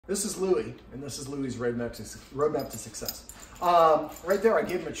This is Louie, and this is Louie's roadmap to success. Right there, I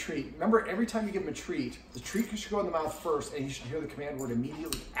gave him a treat. Remember, every time you give him a treat, the treat should go in the mouth first, and he should hear the command word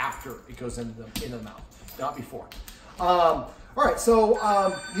immediately after it goes into the mouth, not before. All right,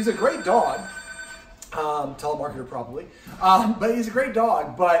 so he's a great dog. Telemarketer probably, but he's a great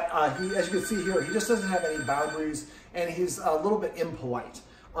dog, but he, as you can see here, he just doesn't have any boundaries, and he's a little bit impolite.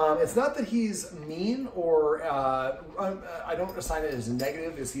 It's not that he's mean or I don't assign it as a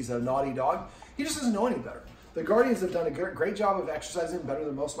negative, as he's a naughty dog. He just doesn't know any better. The Guardians have done a great job of exercising better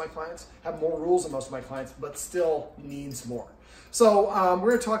than most of my clients, have more rules than most of my clients, but still needs more. So we're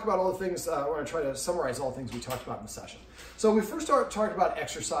going to talk about all the things, we're going to try to summarize all the things we talked about in the session. So we first talked about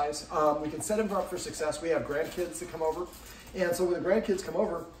exercise. We can set him up for success. We have grandkids that come over. And so when the grandkids come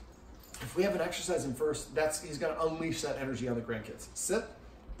over, if we have an exercise in first, he's going to unleash that energy on the grandkids. Sit.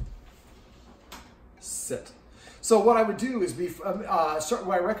 Sit. So what I would do is,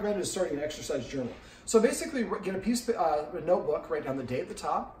 what I recommend is starting an exercise journal. So basically get a notebook, write down the day at the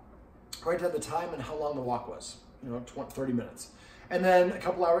top, write down the time and how long the walk was, 30 minutes. And then a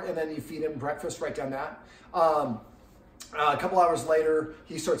couple hours, and then you feed him breakfast, write down that. A couple hours later,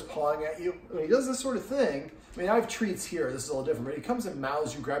 he starts pawing at you. When he does this sort of thing, I mean, I have treats here, this is a little different, but he comes and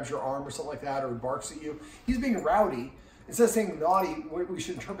mouths you, grabs your arm or something like that, or barks at you. He's being rowdy. Instead of saying naughty, we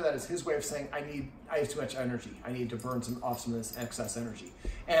should interpret that as his way of saying, I have too much energy. I need to burn off some of this excess energy.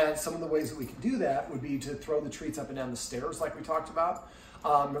 And some of the ways that we can do that would be to throw the treats up and down the stairs like we talked about.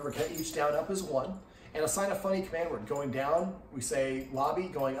 Remember, each down, up is one. And assign a funny command word. Going down, we say lobby.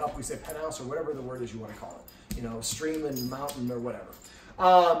 Going up, we say penthouse, or whatever the word is you want to call it. Stream and mountain or whatever.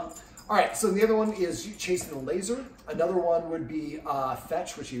 All right, so the other one is chasing the laser. Another one would be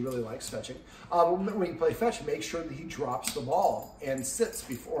fetch, which he really likes, fetching. When you play fetch, make sure that he drops the ball and sits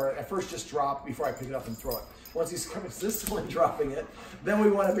before, at first just drop before I pick it up and throw it. Once he's consistently dropping it, then we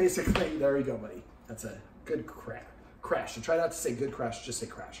want to basically, there you go, buddy. That's a good crash. So try not to say good crash, just say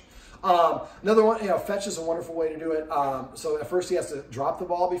crash. Another one, fetch is a wonderful way to do it. So at first he has to drop the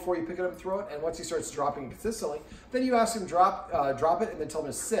ball before you pick it up and throw it. And once he starts dropping it consistently, then you ask him drop it and then tell him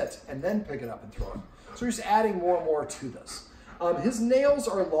to sit and then pick it up and throw it. So we're just adding more and more to this. His nails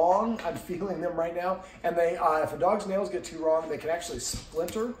are long. I'm feeling them right now. And they, if a dog's nails get too long, they can actually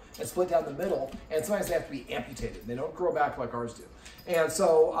splinter and split down the middle. And sometimes they have to be amputated. They don't grow back like ours do. And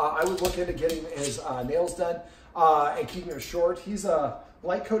so I would look into getting his nails done and keeping it short. He's a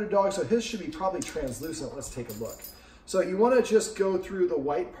light-coated dog, so his should be probably translucent. Let's take a look. So you want to just go through the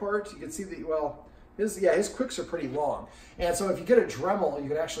white part. You can see that, well, his quicks are pretty long. And so if you get a Dremel, you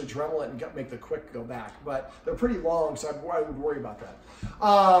can actually Dremel it and make the quick go back. But they're pretty long, so I would worry about that.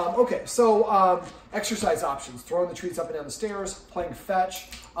 Okay, so exercise options. Throwing the treats up and down the stairs, playing fetch,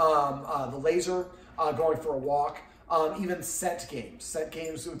 the laser, going for a walk. Even scent games. Scent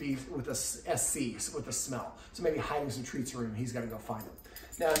games would be with a SC, with a smell. So maybe hiding some treats for him, he's got to go find them.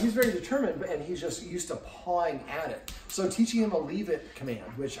 Now, he's very determined, and he's just used to pawing at it. So teaching him a leave it command,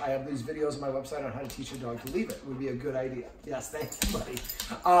 which I have these videos on my website on how to teach a dog to leave it, would be a good idea. Yes, thank you, buddy.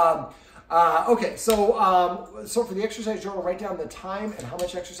 Okay, so for the exercise journal, write down the time and how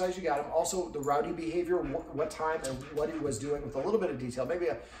much exercise you got him. Also, the rowdy behavior, what time and what he was doing with a little bit of detail, maybe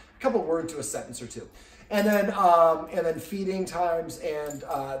a couple words to a sentence or two. And then feeding times and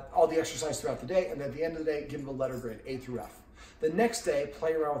all the exercise throughout the day. And at the end of the day, give them a letter grade, A through F. The next day,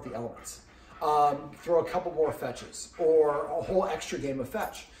 play around with the elements. Throw a couple more fetches or a whole extra game of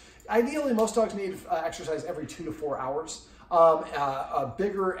fetch. Ideally, most dogs need exercise every 2 to 4 hours. A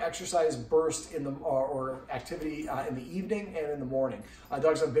bigger exercise burst in the or activity in the evening and in the morning.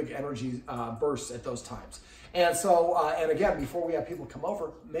 Dogs have big energy bursts at those times. And so, and again, before we have people come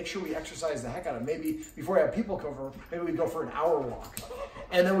over, make sure we exercise the heck out of them. Maybe before we have people come over, maybe we go for an hour walk.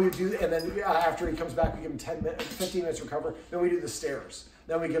 And then after he comes back, we give him 15 minutes to recover. Then we do the stairs.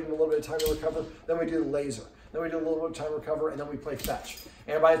 Then we give him a little bit of time to recover. Then we do the laser. Then we do a little bit of time to recover, and then we play fetch.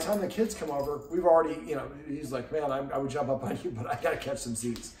 And by the time the kids come over, we've already, he's like, man, I would jump up on you, but I got to catch some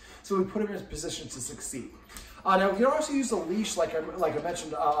Z's. So we put him in a position to succeed. Now, we can also use the leash, like I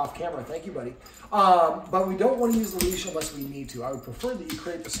mentioned off camera. Thank you, buddy. But we don't want to use the leash unless we need to. I would prefer that you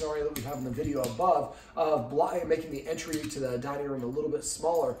create the scenario that we have in the video above of making the entry to the dining room a little bit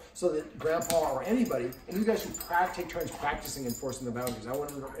smaller so that grandpa or anybody, and you guys should take turns practicing enforcing the boundaries. I want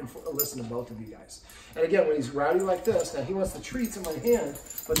to listen to both of you guys. And again, when he's rowdy like this, now he wants the treats in my hand,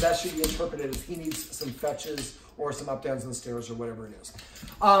 but that should be interpreted as he needs some fetches or some up, downs, and stairs or whatever it is.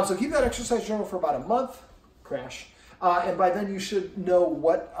 So keep that exercise journal for about a month. Crash. And by then you should know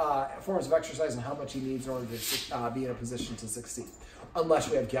what forms of exercise and how much he needs in order to be in a position to succeed, unless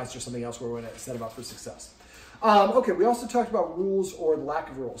we have guests or something else where we're going to set him up for success. Okay, we also talked about rules or the lack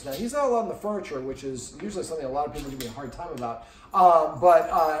of rules. Now, he's not allowed in the furniture, which is usually something a lot of people give me a hard time about.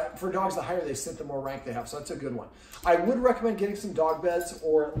 But for dogs, the higher they sit, the more rank they have. So that's a good one. I would recommend getting some dog beds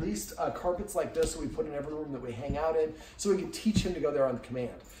or at least carpets like this that we put in every room that we hang out in so we can teach him to go there on the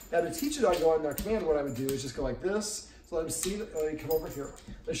command. Now, to teach a dog to go on their command, what I would do is just go like this. So let him see that, let me come over here.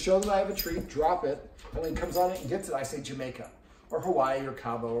 Let's show that I have a treat, drop it, and when he comes on it and gets it, I say Jamaica or Hawaii or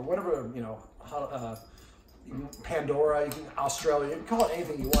Cabo or whatever, you know, Pandora, you can Australia, you can call it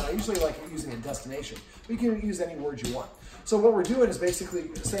anything you want. I usually like using a destination, but you can use any words you want. So what we're doing is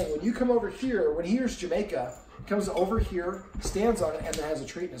basically saying when you come over here, when he hears Jamaica, he comes over here, stands on it, and then has a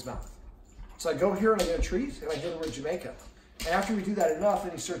treat in his mouth. So I go here and I get a treat, and I hear the word Jamaica. And after we do that enough,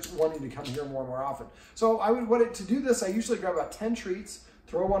 then he starts wanting to come here more and more often. So to do this, I usually grab about 10 treats,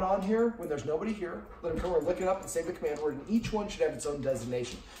 throw one on here when there's nobody here, let him come over and look it up and say the command word, and each one should have its own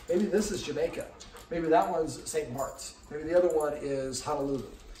designation. Maybe this is Jamaica. Maybe that one's St. Mark's. Maybe the other one is Honolulu,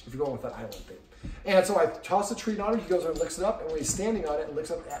 if you're going with that island thing. And so I toss the treat on him, he goes over and licks it up, and when he's standing on it and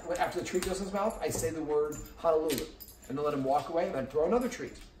licks up, after the treat goes in his mouth, I say the word Honolulu, and then let him walk away, and then throw another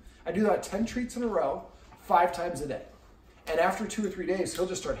treat. I do that 10 treats in a row, 5 times a day. And after 2 or 3 days, he'll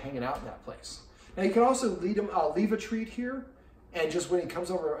just start hanging out in that place. Now you can also leave a treat here, and just when he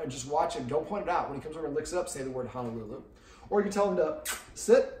comes over and just watch him, don't point it out. When he comes over and licks it up, say the word Honolulu. Or you can tell him to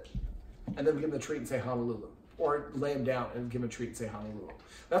sit, and then give him the treat and say Honolulu. Or lay him down and give him a treat and say Honolulu.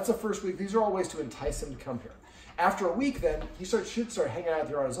 That's the first week. These are all ways to entice him to come here. After a week, then, he should start hanging out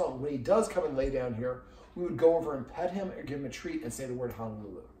there on his own. When he does come and lay down here, we would go over and pet him or give him a treat and say the word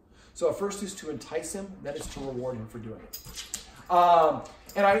Honolulu. So at first is to entice him, then it's to reward him for doing it.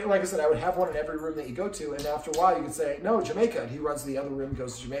 And like I said, I would have one in every room that you go to, and after a while you could say, no, Jamaica, and he runs to the other room and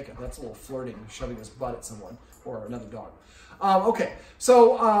goes to Jamaica. That's a little flirting, shoving his butt at someone or another dog. Okay,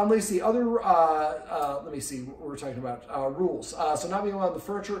 so let me see, let me see what we're talking about, rules. So not being allowed in the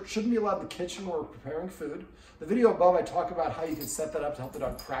furniture, shouldn't be allowed in the kitchen when we're preparing food. The video above, I talk about how you can set that up to help the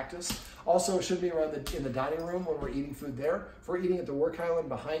dog practice. Also, shouldn't be around in the dining room when we're eating food there. If we're eating at the work island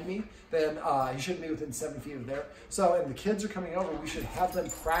behind me, then he shouldn't be within 7 feet of there. So, and the kids are coming over, we should have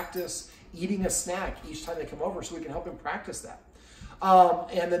them practice eating a snack each time they come over so we can help them practice that.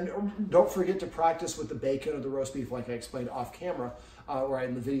 And then don't forget to practice with the bacon or the roast beef like I explained off camera or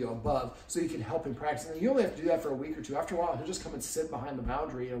in the video above so you can help him practice. And you only have to do that for a week or two. After a while, he'll just come and sit behind the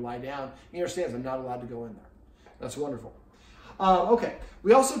boundary and lie down. He understands I'm not allowed to go in there. That's wonderful. Okay,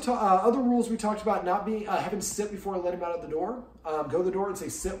 we also, other rules we talked about, not being, having to sit before I let him out of the door. Go to the door and say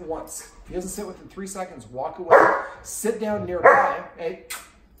sit once. If he doesn't sit within 3 seconds, walk away. Sit down nearby, okay?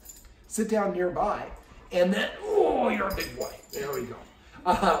 Sit down nearby. And then, oh, you're a big boy. There we go.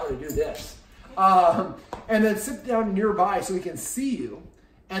 I'm going to do this. And then sit down nearby so he can see you,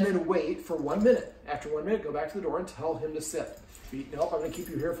 and then wait for 1 minute. After 1 minute, go back to the door and tell him to sit. Nope, I'm going to keep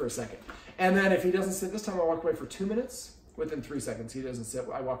you here for a second. And then if he doesn't sit this time, I walk away for 2 minutes. Within 3 seconds, he doesn't sit.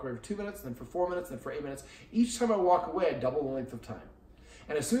 I walk away for 2 minutes, then for 4 minutes, then for 8 minutes. Each time I walk away, I double the length of time.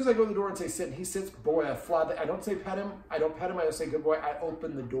 And as soon as I go to the door and say sit, and he sits, boy, I fly. I don't say pet him. I don't pet him. I don't say good boy. I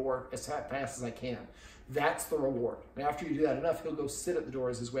open the door as fast as I can. That's the reward. And after you do that enough, he'll go sit at the door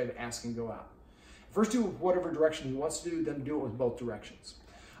as his way of asking go out. First do whatever direction he wants to do, then do it with both directions.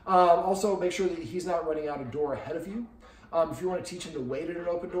 Also, make sure that he's not running out a door ahead of you. If you want to teach him to wait at an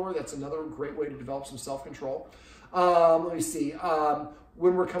open door, that's another great way to develop some self-control. Let me see.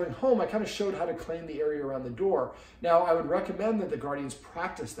 When we're coming home, I kind of showed how to claim the area around the door. Now, I would recommend that the guardians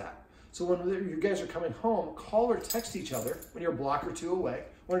practice that. So when you guys are coming home, call or text each other when you're a block or two away.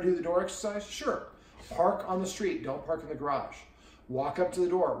 Want to do the door exercise? Sure. Park on the street. Don't park in the garage. Walk up to the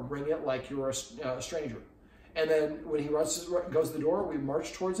door. Ring it like you're a stranger. And then when he goes to the door, we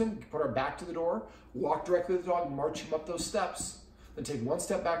march towards him, put our back to the door, walk directly to the dog, march him up those steps, then take 1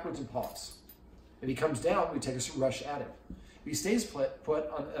 step backwards and pause. If he comes down, we take a rush at him. If he stays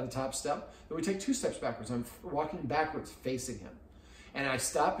put on the top step, then we take 2 steps backwards. I'm walking backwards, facing him. And I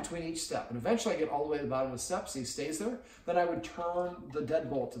stop between each step. And eventually I get all the way to the bottom of the steps, he stays there. Then I would turn the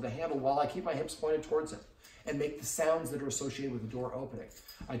deadbolt to the handle while I keep my hips pointed towards him and make the sounds that are associated with the door opening.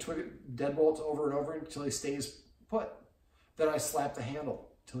 I twig deadbolts over and over until he stays put. Then I slap the handle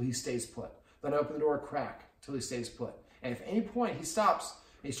till he stays put. Then I open the door a crack till he stays put. And if at any point he stops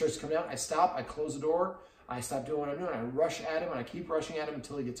and he starts to come down, I stop, I close the door, I stop doing what I'm doing, I rush at him, and I keep rushing at him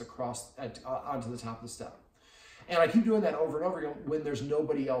until he gets across onto the top of the step. And I keep doing that over and over again when there's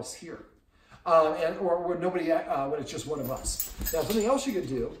nobody else here. Or when it's just one of us. Now, something else you could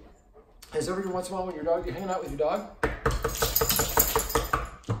do is every once in a while when you're hanging out with your dog.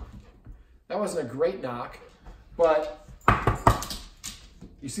 That wasn't a great knock, but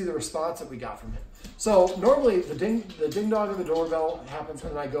you see the response that we got from him. So normally the ding dong of the doorbell happens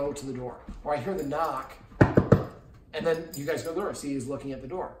and then I go to the door. Or I hear the knock and then you guys go to the door. See, he's looking at the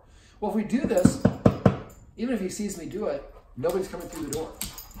door. Well, if we do this, even if he sees me do it, nobody's coming through the door.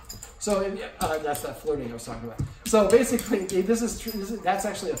 So that's that flirting I was talking about. So basically, that's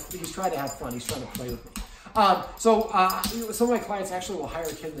actually, he's trying to have fun. He's trying to play with me. Some of my clients actually will hire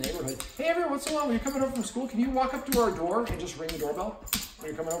a kid in the neighborhood. Hey, everyone, what's going on? When you're coming home from school, can you walk up to our door and just ring the doorbell when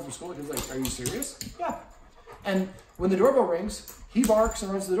you're coming home from school? The kid's like, are you serious? Yeah. And when the doorbell rings, he barks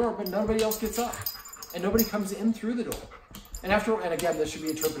and runs to the door, but nobody else gets up. And nobody comes in through the door. And again, this should be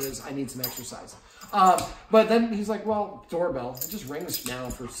interpreted as I need some exercise. But then he's like, well, doorbell, it just rings now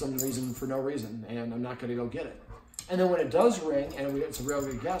for some reason, for no reason, and I'm not going to go get it. And then when it does ring, and it's a real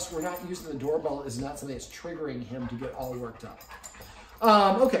good guess, we're not using the doorbell is not something that's triggering him to get all worked up.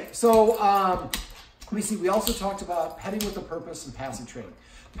 Okay, so let me see. We also talked about petting with a purpose and passive training.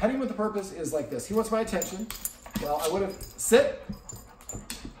 Petting with a purpose is like this. He wants my attention. Well, I would have sit.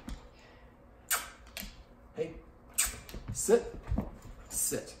 Hey, sit,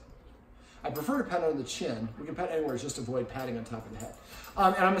 sit. I prefer to pet under the chin. We can pet anywhere, just avoid patting on top of the head.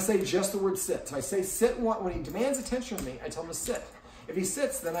 And I'm going to say just the word sit. So I say sit when he demands attention from me, I tell him to sit. If he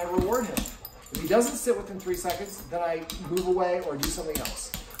sits, then I reward him. If he doesn't sit within 3 seconds, then I move away or do something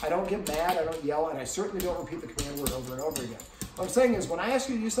else. I don't get mad, I don't yell, and I certainly don't repeat the command word over and over again. What I'm saying is when I ask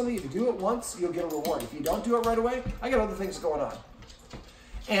you to do something, if you do it once, you'll get a reward. If you don't do it right away, I got other things going on.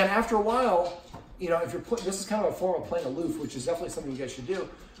 And after a while, you know, if you're this is kind of a form of playing aloof, which is definitely something you guys should do.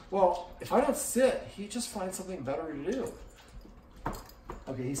 Well, if I don't sit, he just finds something better to do.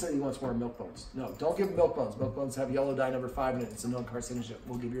 Okay, he said he wants more milk bones. No, don't give him milk bones. Milk bones have yellow dye number 5 in it. It's a known carcinogen.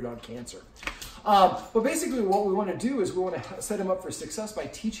 Will give your dog cancer. But basically what we want to do is we want to set him up for success by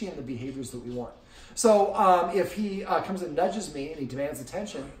teaching him the behaviors that we want. So if he comes and nudges me and he demands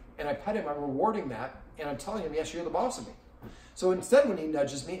attention and I pet him, I'm rewarding that and I'm telling him, yes, you're the boss of me. So instead, when he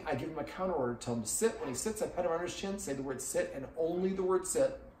nudges me, I give him a counter order, tell him to sit. When he sits, I pet him under his chin, say the word sit and only the word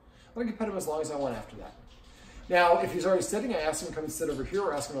sit. I can pet him as long as I want after that. Now, if he's already sitting, I ask him to come and sit over here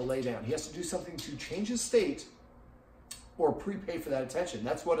or ask him to lay down. He has to do something to change his state or prepay for that attention.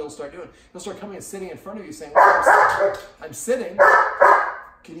 That's what he'll start doing. He'll start coming and sitting in front of you saying, I'm sitting,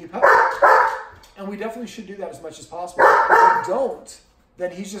 can you pet me? And we definitely should do that as much as possible. If we don't,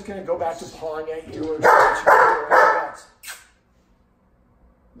 then he's just going to go back to pawing at you or scratching you or anything else.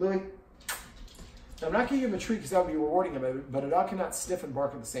 Louie? Now, I'm not going to give him a treat because that would be rewarding him, but a dog cannot sniff and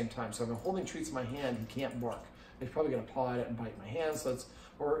bark at the same time. So if I'm holding treats in my hand, he can't bark. He's probably going to paw at it and bite my hand. So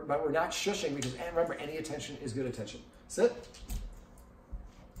but we're not shushing because, and remember, any attention is good attention. Sit.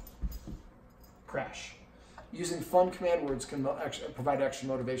 Crash. Using fun command words can provide extra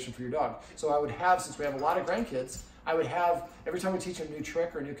motivation for your dog. So I would have, since we have a lot of grandkids, I would have, every time we teach a new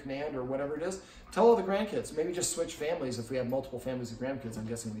trick or a new command or whatever it is, tell all the grandkids, maybe just switch families if we have multiple families of grandkids, I'm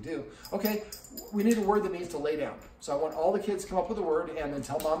guessing we do. Okay, we need a word that means to lay down. So I want all the kids to come up with a word and then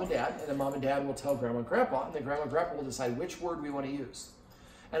tell mom and dad, and then mom and dad will tell grandma and grandpa, and then grandma and grandpa will decide which word we want to use.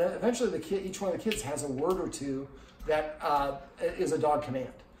 And eventually each one of the kids has a word or two that is a dog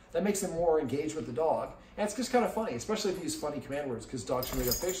command. That makes them more engaged with the dog. And it's just kind of funny, especially if you use funny command words, because dogs can make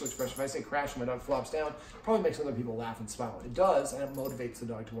a facial expression. If I say crash and my dog flops down, it probably makes other people laugh and smile. It does, and it motivates the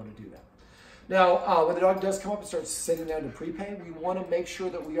dog to want to do that. Now, when the dog does come up and starts sitting down to prepay, we want to make sure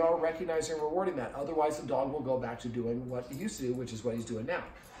that we are recognizing and rewarding that. Otherwise, the dog will go back to doing what he used to do, which is what he's doing now.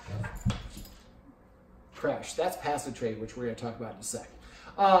 Crash. That's passive trade, which we're going to talk about in a sec.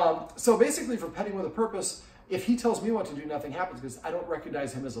 So basically, for petting with a purpose, if he tells me what to do, nothing happens because I don't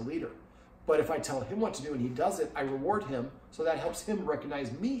recognize him as a leader. But if I tell him what to do and he does it, I reward him. So that helps him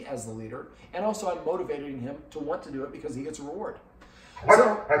recognize me as the leader. And also I'm motivating him to want to do it because he gets a reward.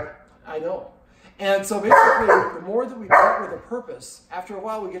 So, I know. And so basically, the more that we pet with a purpose, after a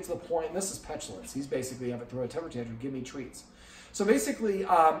while we get to the point, and this is petulance. He's basically having to throw a temper tantrum, give me treats. So basically,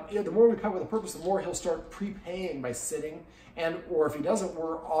 the more we pet with a purpose, the more he'll start prepaying by sitting. Or if he doesn't,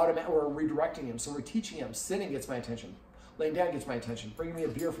 we're redirecting him. So we're teaching him, sitting gets my attention. Laying down gets my attention. Bringing me a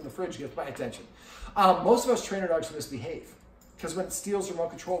beer from the fridge gets my attention. Most of us train our dogs to misbehave. Because when it steals remote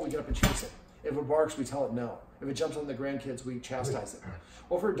control, we get up and chase it. If it barks, we tell it no. If it jumps on the grandkids, we chastise it.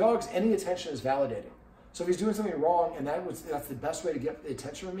 Well, for dogs, any attention is validating. So if he's doing something wrong and that's the best way to get the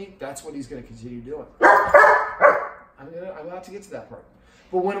attention from me, that's what he's going to continue doing. I'm about to get to that part.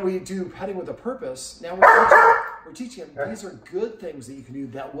 But when we do petting with a purpose, now we're teaching him these are good things that you can do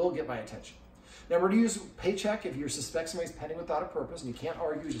that will get my attention. Now we're going to use paycheck if you suspect somebody's petting without a purpose, and you can't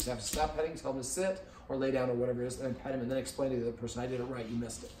argue, you just have to stop petting, tell them to sit or lay down or whatever it is, and then pet him, and then explain to the other person, I did it right, you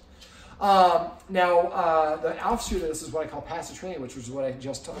missed it. Now, the offshoot of this is what I call passive training, which is what I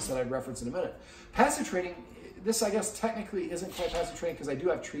just said I'd reference in a minute. Passive training, this I guess technically isn't quite passive training because I do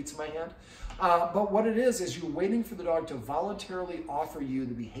have treats in my hand. But what it is you're waiting for the dog to voluntarily offer you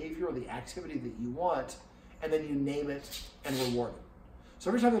the behavior or the activity that you want, and then you name it and reward it. So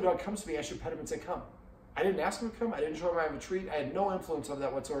every time the dog comes to me, I should pet him and say, come. I didn't ask him to come. I didn't show him I have a treat. I had no influence over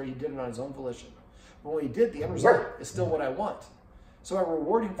that whatsoever. He did it on his own volition. But when he did, the end result is still what I want. So I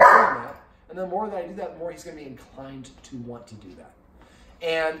reward him for doing that. And the more that I do that, the more he's going to be inclined to want to do that.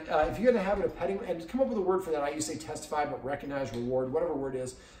 And if you get in the habit of petting, and come up with a word for that, I usually say testify, but recognize, reward, whatever word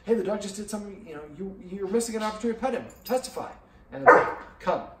is. Hey, the dog just did something, you know, you're missing an opportunity to pet him. Testify. And then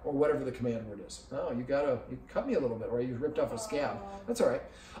come, or whatever the command word is. Oh, you cut me a little bit, or you ripped off a scab. That's all right.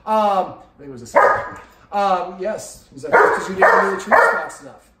 I think it was a scab. Yes, was that because you didn't do the treats fast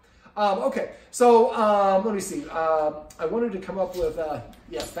enough? Okay, so let me see. I wanted to come up with,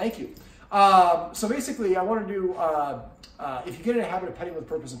 yeah, thank you. So basically, I want to do, if you get in a habit of petting with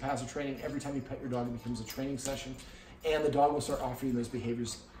purpose and passive training, every time you pet your dog, it becomes a training session, and the dog will start offering those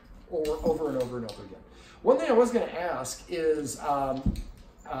behaviors over and over and over again. One thing I was going to ask is,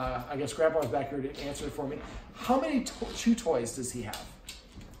 I guess Grandpa's back here to answer it for me. How many chew toys does he have?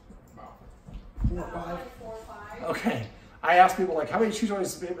 4 or 5. 4 or 5. Okay. I ask people, like, how many chew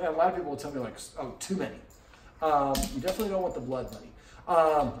toys? And a lot of people will tell me, like, oh, too many. You definitely don't want the blood money.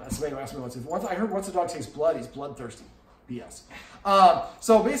 Somebody asked me once, I heard once a dog takes blood, he's bloodthirsty. BS.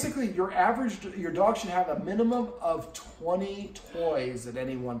 So basically, your dog should have a minimum of 20 toys at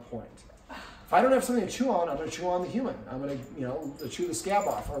any one point. If I don't have something to chew on, I'm going to chew on the human. I'm going to, you know, chew the scab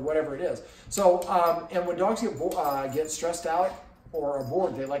off or whatever it is. So, and when dogs get stressed out or are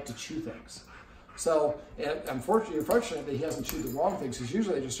bored, they like to chew things. So, unfortunately, you're fortunate that he hasn't chewed the wrong things, because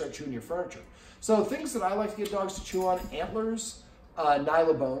usually they just start chewing your furniture. So, things that I like to get dogs to chew on: antlers,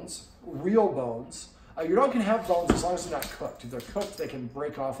 nylobones, real bones. Your dog can have bones as long as they're not cooked. If they're cooked, they can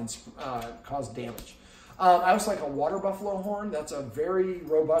break off and cause damage. I also like a water buffalo horn. That's a very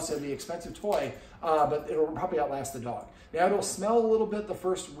robust, it'll be an expensive toy, but it'll probably outlast the dog. Now, it'll smell a little bit the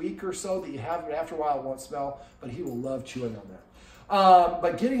first week or so that you have it. After a while, it won't smell, but he will love chewing on that.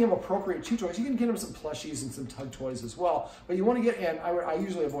 But getting him appropriate chew toys, you can get him some plushies and some tug toys as well. But you want to get, and I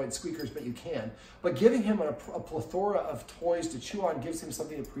usually avoid squeakers, but you can. But giving him a plethora of toys to chew on gives him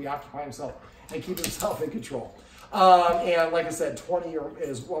something to preoccupy himself and keep himself in control. And like I said, 20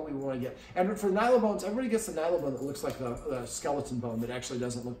 is what we want to get. And for nylobones, everybody gets the nylobone that looks like the skeleton bone that actually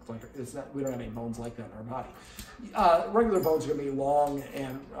doesn't look like, it's not, we don't have any bones like that in our body. Regular bones are going to be long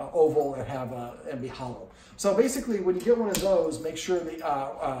and oval and and be hollow. So basically, when you get one of those, make sure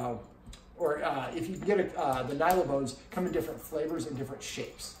that, if you get the nylobones, come in different flavors and different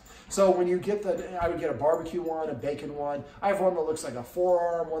shapes. So when you get I would get a barbecue one, a bacon one. I have one that looks like a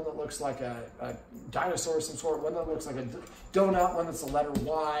forearm, one that looks like a dinosaur of some sort, one that looks like a donut, one that's the letter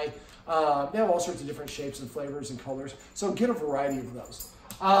Y. They have all sorts of different shapes and flavors and colors. So get a variety of those.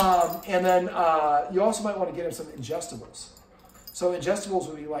 And then you also might want to get him some ingestibles. So ingestibles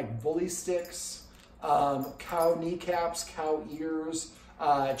would be like bully sticks, cow kneecaps, cow ears,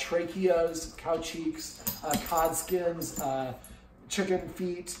 tracheas, cow cheeks, cod skins, chicken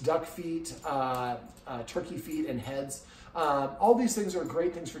feet, duck feet, turkey feet, and heads. All these things are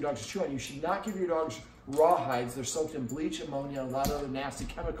great things for dogs to chew on. You should not give your dogs raw hides. They're soaked in bleach, ammonia, and a lot of other nasty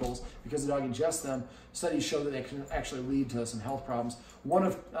chemicals because the dog ingests them. Studies show that they can actually lead to some health problems. One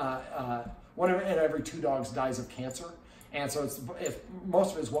in every 2 dogs dies of cancer, and so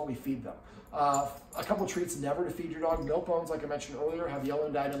most of it is what we feed them. A couple treats never to feed your dog. Milk bones, like I mentioned earlier, have yellow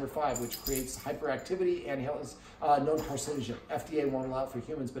dye number 5, which creates hyperactivity and has known carcinogen. FDA won't allow it for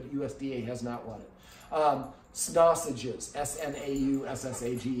humans, but USDA has not allowed it. Snausages,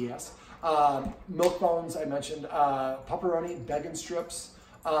 S-N-A-U-S-S-A-G-E-S. Milk bones, I mentioned. Pepperoni, Beggin strips.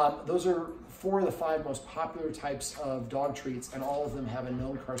 Those are 4 of the 5 most popular types of dog treats, and all of them have a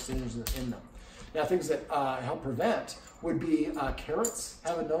known carcinogen in them. Now, things that help prevent would be carrots,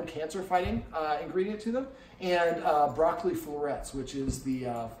 have a known cancer-fighting ingredient to them, and broccoli florets, which is the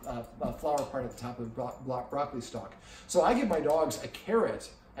flower part at the top of the broccoli stalk. So I give my dogs a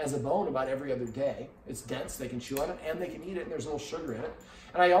carrot as a bone about every other day. It's dense, they can chew on it, and they can eat it, and there's a little sugar in it.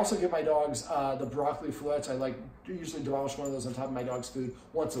 And I also give my dogs the broccoli florets. I usually demolish one of those on top of my dog's food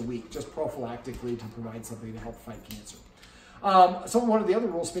once a week, just prophylactically to provide something to help fight cancer. So one of the other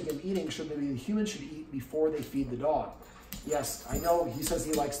rules, speaking of eating, should be the human should eat before they feed the dog. Yes, I know he says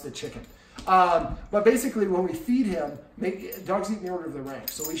he likes the chicken. But basically, when we feed him, dogs eat in the order of their rank.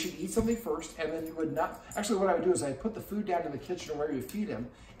 So we should eat something first, and then you would not. Actually, what I would do is I'd put the food down in the kitchen where you feed him,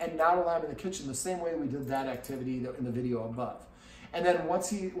 and not allow him in the kitchen the same way we did that activity in the video above. And then once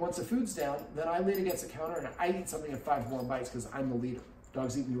the food's down, then I lean against the counter and I eat something in 5 more bites because I'm the leader.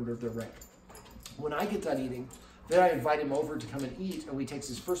 Dogs eat in order of their rank. When I get done eating, then I invite him over to come and eat, and when he takes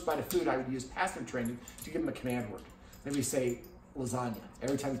his first bite of food, I would use passive training to give him a command word. Maybe say lasagna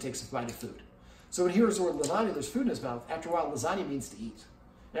every time he takes a bite of food. So when he hears the word lasagna, there's food in his mouth. After a while, lasagna means to eat.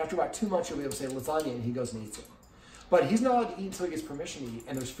 And after about 2 months, you'll be able to say lasagna, and he goes and eats it. But he's not allowed to eat until he gets permission to eat,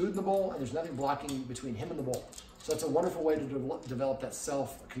 and there's food in the bowl, and there's nothing blocking between him and the bowl. So that's a wonderful way to develop that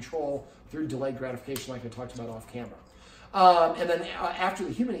self-control through delayed gratification like I talked about off camera. And then after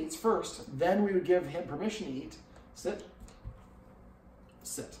the human eats first, then we would give him permission to eat. Sit.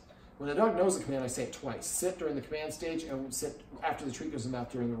 Sit. When the dog knows the command, I say it twice. Sit during the command stage and sit after the treat goes in the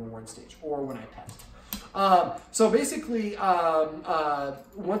mouth during the reward stage, or when I pet. So basically,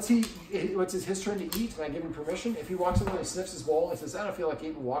 once it's his turn to eat and I give him permission, if he walks over and sniffs his bowl and says, I don't feel like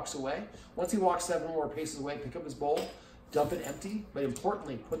eating, and walks away. Once he walks 7 more paces away, pick up his bowl, dump it empty, but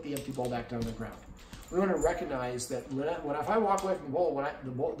importantly, put the empty bowl back down on the ground. We want to recognize that if I walk away from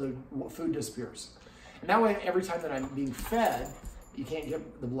the bowl, the food disappears. And that way, every time that I'm being fed, you can't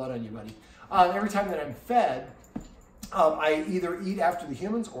get the blood on you, buddy. Every time that I'm fed, I either eat after the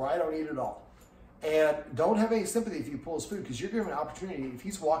humans or I don't eat at all. And don't have any sympathy if you pull his food, because you're giving an opportunity. If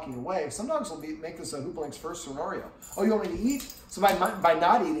he's walking away, some dogs will make this a Hooplink's first scenario. Oh, you want me to eat? So by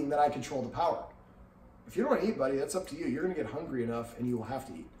not eating, then I control the power. If you don't want to eat, buddy, that's up to you. You're going to get hungry enough and you will have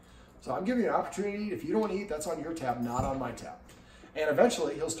to eat. So I'm giving you an opportunity to eat. If you don't want to eat, that's on your tab, not on my tab. And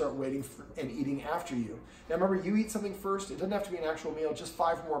eventually, he'll start waiting and eating after you. Now remember, you eat something first. It doesn't have to be an actual meal, just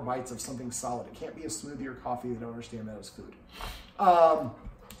 5 more bites of something solid. It can't be a smoothie or coffee. They don't understand that as food.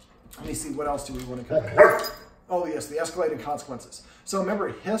 Let me see, what else do we want to cover? Oh yes, the escalating consequences. So remember,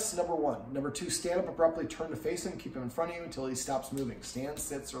 hiss, number 1. Number 2, stand up abruptly, turn to face him, keep him in front of you until he stops moving. Stands,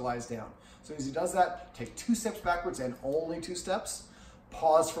 sits, or lies down. As soon as he does that, take 2 steps backwards and only 2 steps.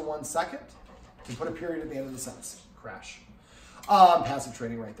 Pause for 1 second and put a period at the end of the sentence. Crash. Passive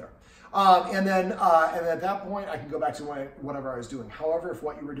training right there. And then at that point, I can go back to whatever I was doing. However, if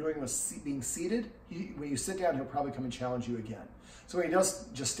what you were doing was being seated, when you sit down, he'll probably come and challenge you again. So when he does,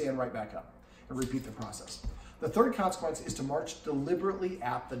 just stand right back up and repeat the process. The third consequence is to march deliberately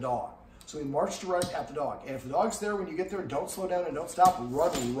at the dog. So we march right at the dog. And if the dog's there when you get there, don't slow down and don't stop.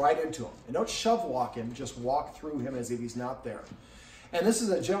 Run right into him. And don't shove walk him. Just walk through him as if he's not there. And this is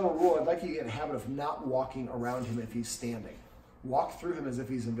a general rule. I'd like you to get in the habit of not walking around him if he's standing. Walk through him as if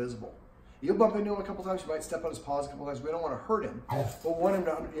he's invisible. You'll bump into him a couple times. You might step on his paws a couple times. We don't want to hurt him, but want him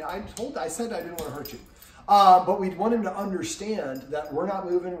to. I said I didn't want to hurt you, but we want him to understand that we're not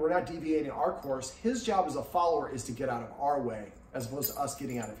moving. We're not deviating our course. His job as a follower is to get out of our way, as opposed to us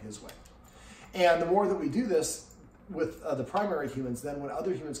getting out of his way. And the more that we do this with the primary humans, then when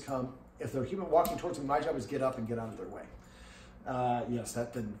other humans come, if they're human walking towards them, my job is get up and get out of their way. Yes,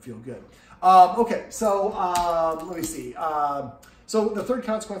 that didn't feel good. Okay, so let me see. So the third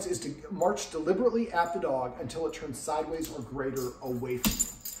consequence is to march deliberately at the dog until it turns sideways or greater away from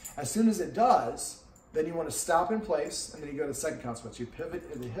you. As soon as it does, then you want to stop in place, and then you go to the second consequence. You pivot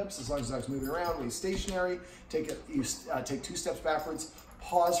in the hips as long as the dog's moving around. When he's stationary, take 2 steps backwards,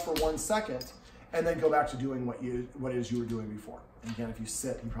 pause for 1 second, and then go back to doing what it is you were doing before. And again, if you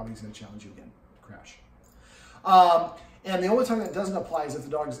sit, he probably is going to challenge you again. Crash. And the only time that doesn't apply is if the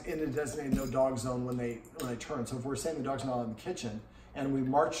dog's in a designated no dog zone when they turn. So if we're saying the dog's not in the kitchen and we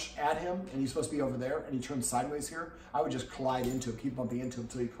march at him and he's supposed to be over there and he turns sideways here, I would just collide into him, keep bumping into him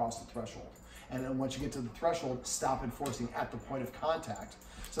until you cross the threshold. And then once you get to the threshold, stop enforcing at the point of contact.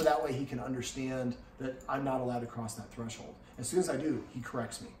 So that way he can understand that I'm not allowed to cross that threshold. As soon as I do, he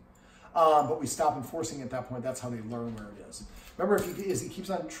corrects me. But we stop enforcing at that point. That's how they learn where it is. Remember, as he keeps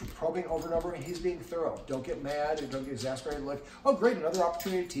on probing over and over, he's being thorough. Don't get mad and don't get exasperated. Like, oh, great, another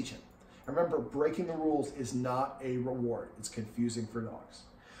opportunity to teach him. Remember, breaking the rules is not a reward. It's confusing for dogs.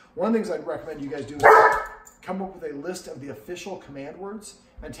 One of the things I'd recommend you guys do is come up with a list of the official command words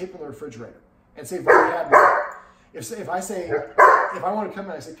and tape them in the refrigerator and say vocabulary. If I want to come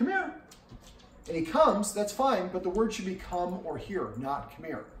in, I say, come here. And he comes, that's fine, but the word should be come or here, not come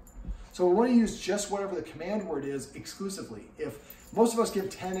here. So we want to use just whatever the command word is exclusively. If most of us give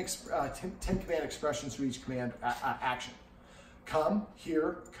 10 command expressions to each command action. Come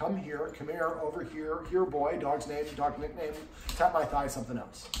here, come here, over here boy, dog's name, dog nickname, tap my thigh, something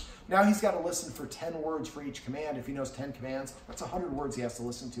else. Now he's got to listen for 10 words for each command. If he knows 10 commands, that's 100 words he has to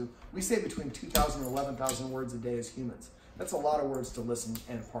listen to. We say between 2,000 and 11,000 words a day as humans. That's a lot of words to listen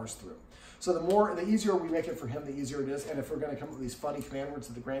and parse through. So the easier we make it for him, the easier it is. And if we're going to come up with these funny command words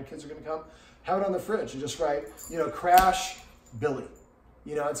that the grandkids are going to come, have it on the fridge and just write, crash Billy.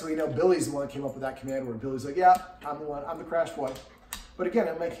 And so we know Billy's the one that came up with that command word. Billy's like, yeah, I'm the one, I'm the crash boy. But again,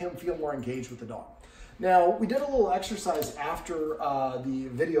 it'll make him feel more engaged with the dog. Now, we did a little exercise after the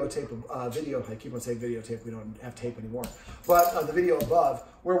videotape, I keep on saying videotape, we don't have tape anymore, but the video above,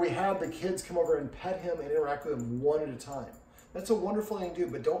 where we had the kids come over and pet him and interact with him one at a time. That's a wonderful thing to do,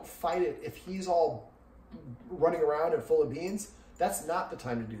 but don't fight it if he's all running around and full of beans. That's not the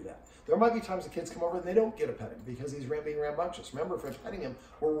time to do that. There might be times the kids come over and they don't get a petting because he's being rambunctious. Remember, if we're petting him,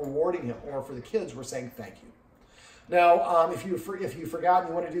 we're rewarding him, or for the kids, we're saying thank you. Now, if you forgot and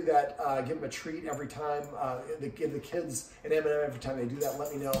you want to do that, give them a treat every time. Give the kids an M&M every time they do that.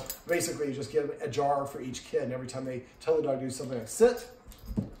 Let me know. Basically, you just give them a jar for each kid, and every time they tell the dog to do something like sit,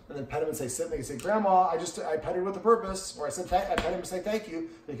 and then pet him and say sit, and they can say, Grandma, I petted with a purpose, or I pet him and say thank you.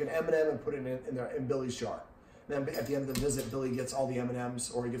 They can M&M and put it in Billy's jar. And then at the end of the visit, Billy gets all the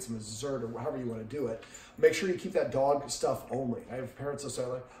M&Ms, or he gets them as dessert, or however you want to do it. Make sure you keep that dog stuff only. I have parents that say,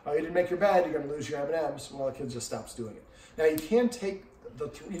 like, oh, you didn't make your bed, you're going to lose your M&Ms. Well, the kid just stops doing it. Now, you can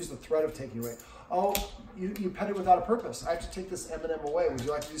use the threat of taking away. Oh, you petted without a purpose. I have to take this M&M away. Would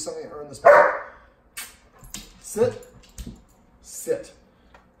you like to do something to earn this back? Sit. Sit.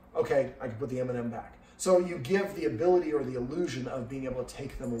 Okay, I can put the M&M back. So you give the ability or the illusion of being able to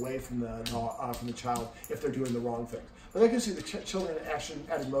take them away from the child if they're doing the wrong things. But that gives you the children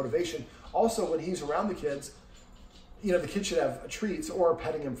added motivation. Also, when he's around the kids, you know, the kid should have treats or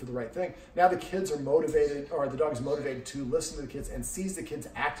petting him for the right thing. Now the kids are motivated, or the dog is motivated to listen to the kids and sees the kids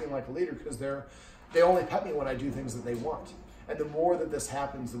acting like a leader because they only pet me when I do things that they want. And the more that this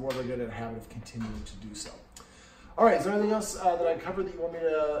happens, the more they're going to have of continuing to do so. All right, is there anything else that I covered that you want me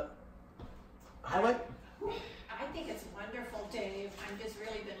to highlight? I think it's wonderful, Dave. I've just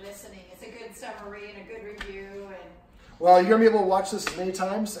really been listening. It's a good summary and a good review. Well, you're going to be able to watch this many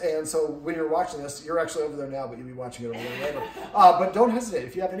times, and so when you're watching this, you're actually over there now, but you'll be watching it over there later. But don't hesitate.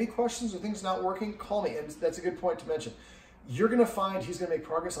 If you have any questions or things not working, call me, and that's a good point to mention. You're going to find he's going to make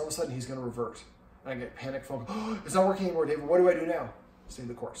progress. All of a sudden, he's going to revert. And I get panic phone call. Oh, it's not working anymore, David. What do I do now? Stay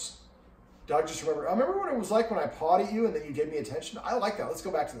the course. Dog, just remember. I remember what it was like when I pawed at you, and then you gave me attention. I like that. Let's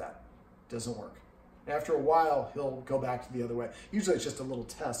go back to that. Doesn't work. And after a while, he'll go back to the other way. Usually, it's just a little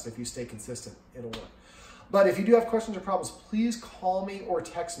test. If you stay consistent, it'll work. But if you do have questions or problems, please call me or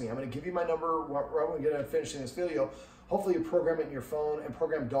text me. I'm going to give you my number right when we get finishing this video. Hopefully you program it in your phone and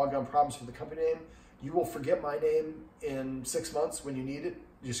program Doggone Problems for the company name. You will forget my name in 6 months when you need it.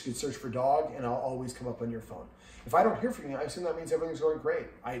 You just can search for dog and I'll always come up on your phone. If I don't hear from you, I assume that means everything's going great.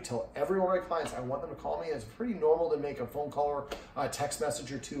 I tell every one of my clients I want them to call me. It's pretty normal to make a phone call or a text message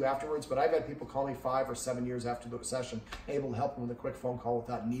or two afterwards, but I've had people call me 5 or 7 years after the session, able to help them with a quick phone call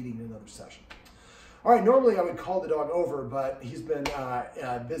without needing another session. All right, normally I would call the dog over, but he's been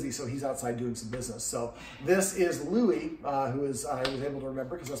busy, so he's outside doing some business. So this is Louie, who is I was able to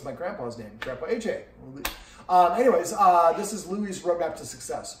remember because that's my grandpa's name, Grandpa AJ. This is Louie's roadmap to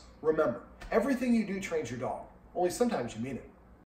success. Remember, everything you do trains your dog. Only sometimes you mean it.